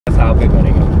साहब के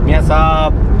करेंगे। मियां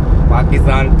साहब,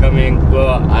 Pakistan coming,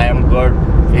 I am good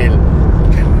feel.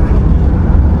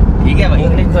 ठीक है भाई,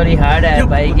 इंग्लिश थोड़ी हार्ड है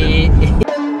भाई की।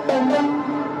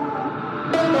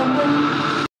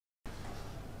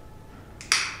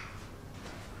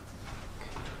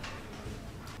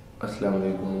 अस्सलाम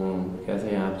वालेकुम, कैसे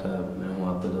हैं आप सब। मैं हूं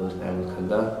आपका दोस्त अहमद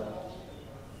खग्गा।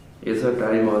 इस वक्त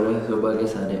टाइम हो रहा है सुबह के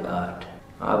 8:30।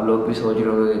 आप लोग भी सोच रहे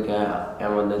होंगे कि क्या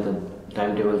अहमद ने तो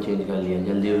टाइम टेबल चेंज कर लिया,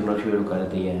 जल्दी उठना शुरू कर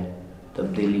दिया है,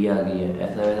 तब्दीली आ गई है।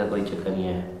 ऐसा वैसा कोई चक्कर नहीं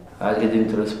है। आज के दिन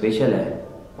थोड़ा स्पेशल है,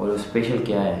 और वो स्पेशल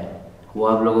क्या है वो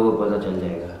आप लोगों को पता चल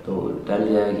जाएगा। तो टाइम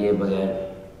जाएगा कि बगैर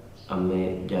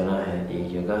हमें जाना है एक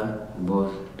जगह बहुत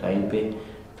टाइम पे,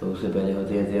 तो उससे पहले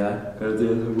होते हैं तैयार, करते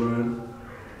हैं सामान,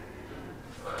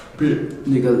 फिर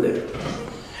निकलते हैं।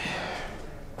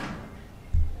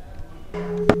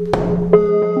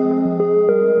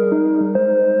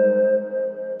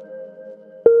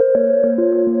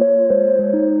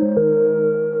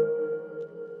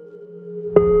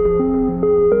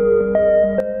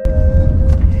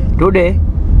 Today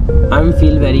I'm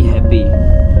feel very happy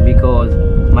because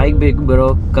my big bro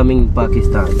coming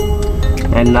Pakistan,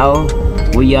 and now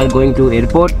we are going to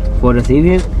airport for receive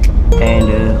him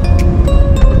and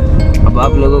अब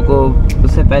आप लोगों को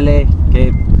उससे पहले कि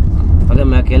अगर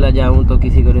मैं अकेला जाऊं तो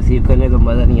किसी को रिसीव करने को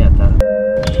मज़ा नहीं आता।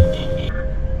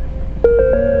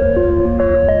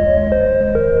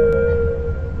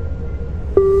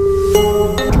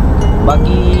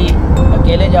 बाकी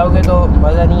अकेले जाओगे तो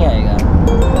मज़ा नहीं आएगा,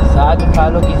 साथ उठा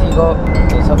लो किसी को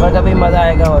तो सफ़र का भी मज़ा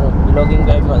आएगा और ब्लॉगिंग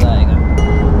का भी मज़ा आएगा।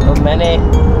 तो मैंने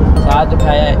साथ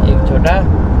उठाया एक छोटा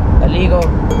अली को,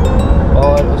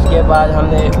 और उसके बाद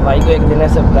हमने भाई को एक दिन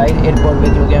सरप्राइज़ एयरपोर्ट पे,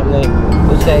 क्योंकि हमने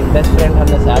उसका एक बेस्ट फ्रेंड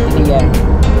हमने साथ लिया है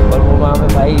और वो वहाँ पे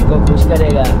भाई को खुश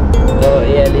करेगा। तो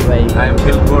ये अली भाई, आई एम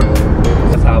फील गुड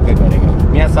साहब के करेंगे।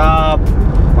 मियां साहब,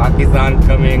 Pakistan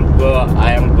coming,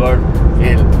 I am good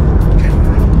feel.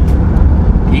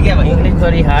 ठीक है भाई, इंग्लिश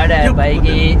थोड़ी हार्ड है भाई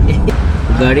की।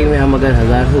 गाड़ी में हम अगर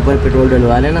 1000 से ऊपर पेट्रोल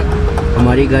डलवा लें ना,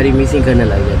 हमारी गाड़ी मिसिंग करने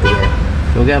लग जाती है,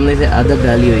 क्योंकि हमने इसे आदत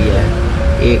डाली हुई है।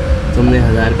 एक तुमने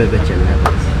 1000 रुपये पे चलना है,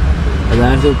 बस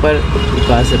 1000 से ऊपर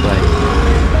कहाँ से पाए।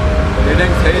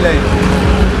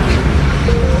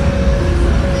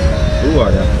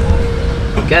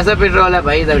 कैसा पेट्रोल है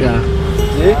भाई इधर का?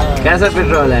 कैसा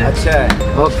पेट्रोल है? अच्छा है।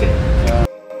 ओके।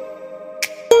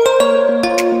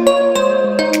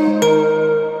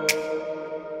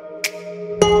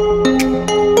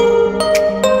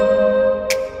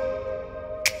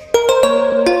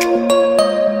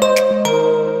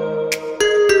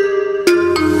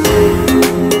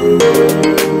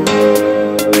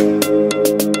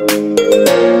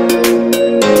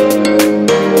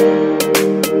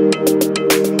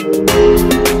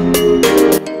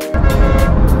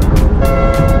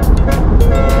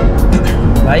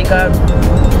 भाई का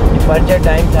डिपार्चर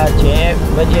टाइम था 6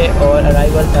 बजे और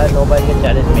अराइवल था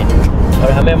 9:40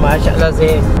 और हमें माशाल्लाह से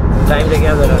टाइम लग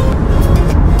गया। ज़रा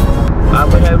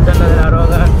आपको शायद उधर नज़र आ रहा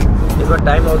होगा, इस बार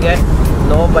टाइम हो गया है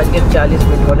 9:40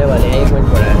 होने वाले हैं, 1 मिनट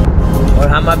पड़ा है और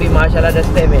हम अभी माशाल्लाह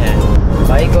रास्ते में हैं।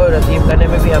 भाई को रिसीव करने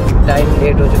में भी हम टाइम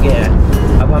लेट हो चुके हैं।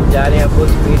 अब हम जा रहे हैं फुल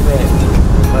स्पीड में,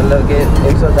 मतलब कि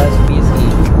 110 20 की,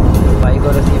 तो भाई को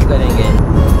रिसीव करेंगे।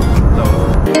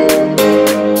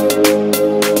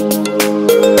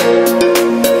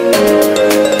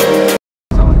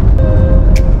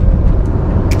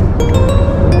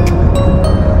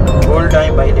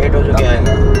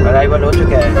 अराइवल हो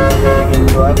चुका है, लेकिन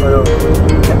दुआ करो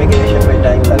इमिग्रेशन में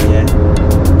टाइम लग जाए,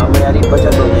 हमारी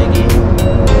बचत हो जाएगी।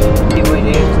 कोई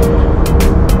रेट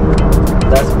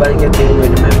 10:03 में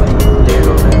भाई लेट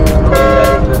हो रहा है,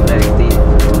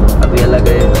 अभी अलग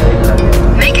है, टाइम लग गया।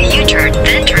 Make a U-turn,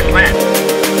 then turn left.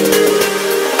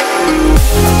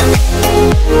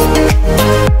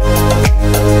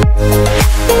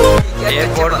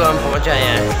 Airport तो हम पहुँच आए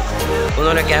हैं।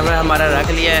 उन्होंने कैमरा हमारा रख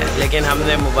लिया है, लेकिन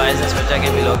हमने मोबाइल से सोचा कि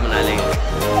व्लॉग बना लेंगे,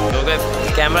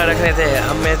 क्योंकि कैमरा रखने थे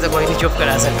हमें तो कोई नहीं चुप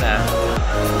करा सकता।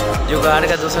 जुगाड़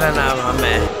का दूसरा नाम हम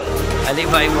है। अली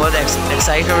भाई बहुत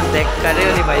एक्साइटमेंट देख कर रहे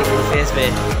हो अली भाई के फेस पे।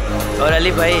 और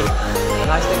अली भाई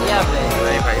नाश्ता किया आपने?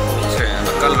 नहीं भाई, पूछे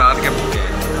कल रात के भूखे।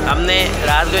 हमने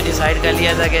रात को डिसाइड कर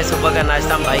लिया था कि सुबह का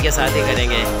नाश्ता हम भाई के साथ ही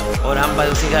करेंगे, और हम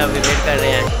बस उसी का वेट कर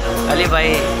रहे हैं। अली भाई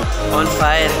on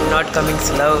fire, not coming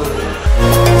slow.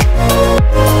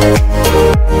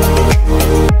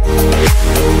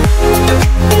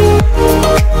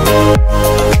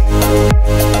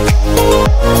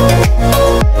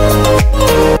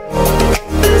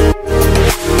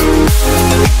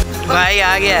 भाई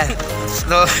आ गया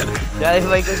तो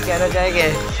भाई कुछ कहना चाहेंगे?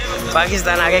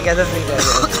 पाकिस्तान आगे कैसा फील कर रहे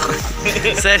हो?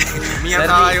 सर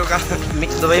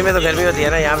दुबई में तो गर्मी होती है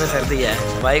ना, यहाँ पे सर्दी है।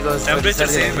 भाई को टेम्परेचर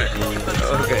सेम है।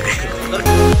 ओके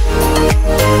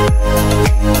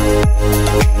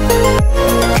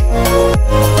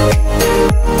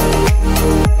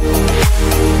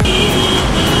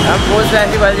हम पोस्ट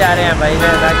फेस्टिवल जा रहे हैं भाई,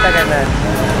 मैं नाश्ता करना है।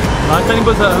 नाश्ता नहीं,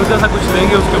 बस हल्का सा कुछ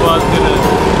लेंगे, उसके बाद फिर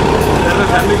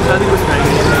फैमिली के साथ ही कुछ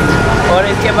खाएंगे। और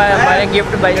इसके बाद हमारे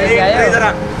गिफ्ट भाई लेके आए।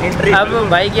 अब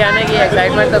भाई के आने की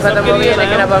एक्साइटमेंट तो खत्म हो गई है,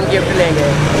 लेकिन अब हम गिफ्ट लेंगे।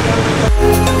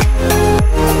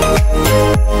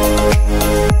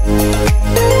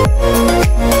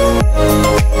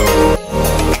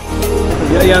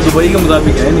 यार यहाँ दुबई के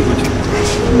मुताबिक है नहीं कुछ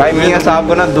भाई। मियाँ साहब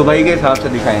को ना दुबई के हिसाब से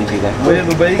दिखाएं चीज़ें। मुझे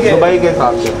दुबई के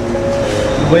हिसाब से,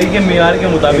 दुबई के मियार के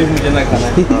मुताबिक मुझे ना खाना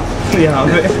है यहाँ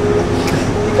पे।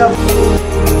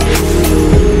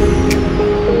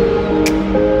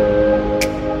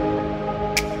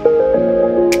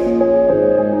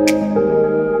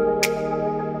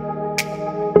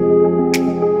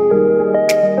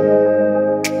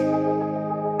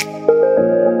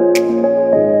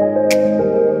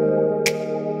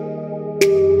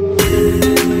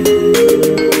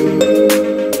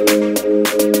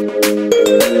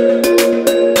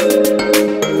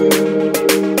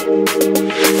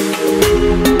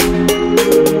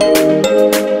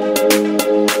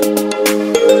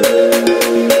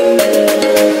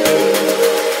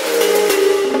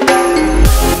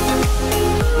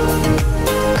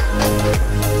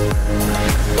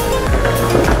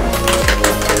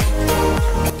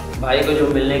 भाई को जो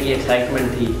मिलने की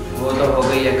एक्साइटमेंट थी वो तो हो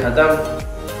गई है ख़त्म।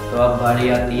 तो अब बारी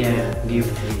आती है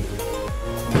गिफ्ट की,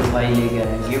 जो भाई ले गया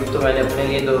है। गिफ्ट तो मैंने अपने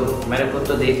लिए तो मैंने खुद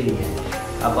तो देख ली है,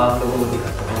 अब आप लोगों को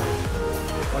दिखाता हूँ।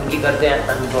 उनकी करते हैं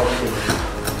अनबॉक्सिंग।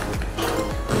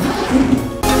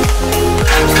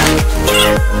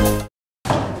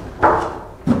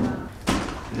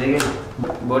 देखिए,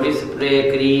 body spray,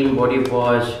 cream, body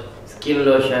wash, skin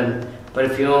lotion,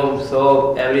 perfume,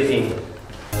 soap, everything.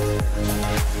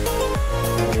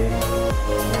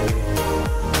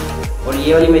 और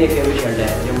ये वाली मेरी फेवरेट शर्ट है